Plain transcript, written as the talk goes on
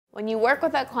When you work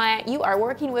with a client, you are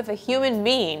working with a human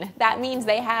being. That means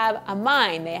they have a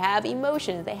mind, they have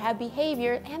emotions, they have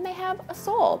behavior, and they have a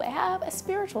soul, they have a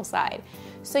spiritual side.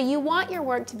 So you want your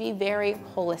work to be very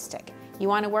holistic. You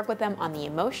want to work with them on the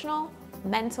emotional,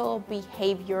 mental,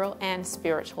 behavioral, and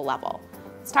spiritual level.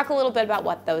 Let's talk a little bit about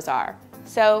what those are.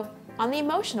 So on the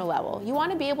emotional level, you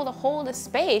want to be able to hold a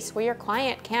space where your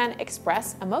client can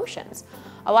express emotions.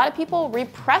 A lot of people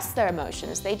repress their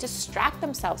emotions. They distract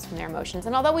themselves from their emotions.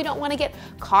 And although we don't want to get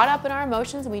caught up in our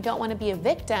emotions and we don't want to be a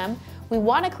victim, we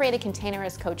want to create a container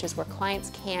as coaches where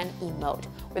clients can emote,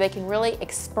 where they can really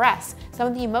express some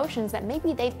of the emotions that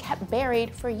maybe they've kept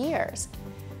buried for years.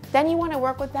 Then you want to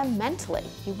work with them mentally.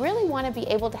 You really want to be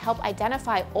able to help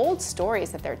identify old stories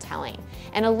that they're telling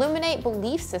and illuminate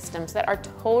belief systems that are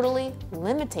totally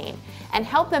limiting and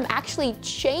help them actually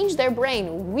change their brain,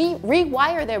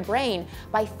 rewire their brain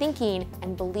by thinking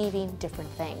and believing different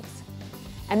things.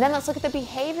 And then let's look at the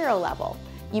behavioral level.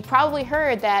 You probably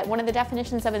heard that one of the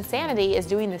definitions of insanity is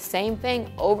doing the same thing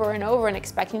over and over and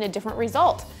expecting a different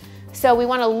result. So we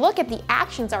want to look at the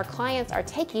actions our clients are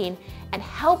taking and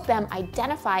help them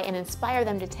identify and inspire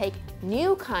them to take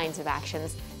new kinds of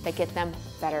actions that get them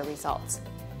better results.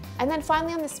 And then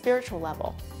finally, on the spiritual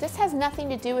level, this has nothing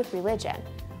to do with religion.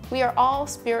 We are all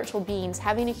spiritual beings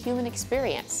having a human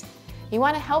experience. You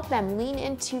want to help them lean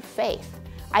into faith,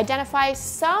 identify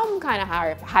some kind of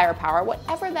higher power,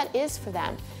 whatever that is for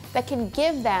them, that can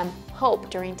give them hope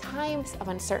during times of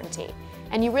uncertainty.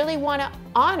 And you really want to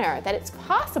honor that it's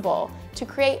possible to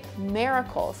create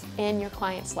miracles in your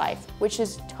client's life, which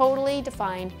is totally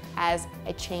defined as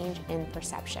a change in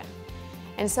perception.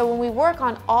 And so when we work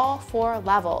on all four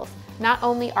levels, not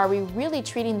only are we really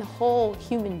treating the whole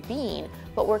human being,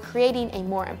 but we're creating a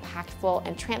more impactful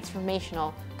and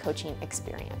transformational coaching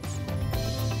experience.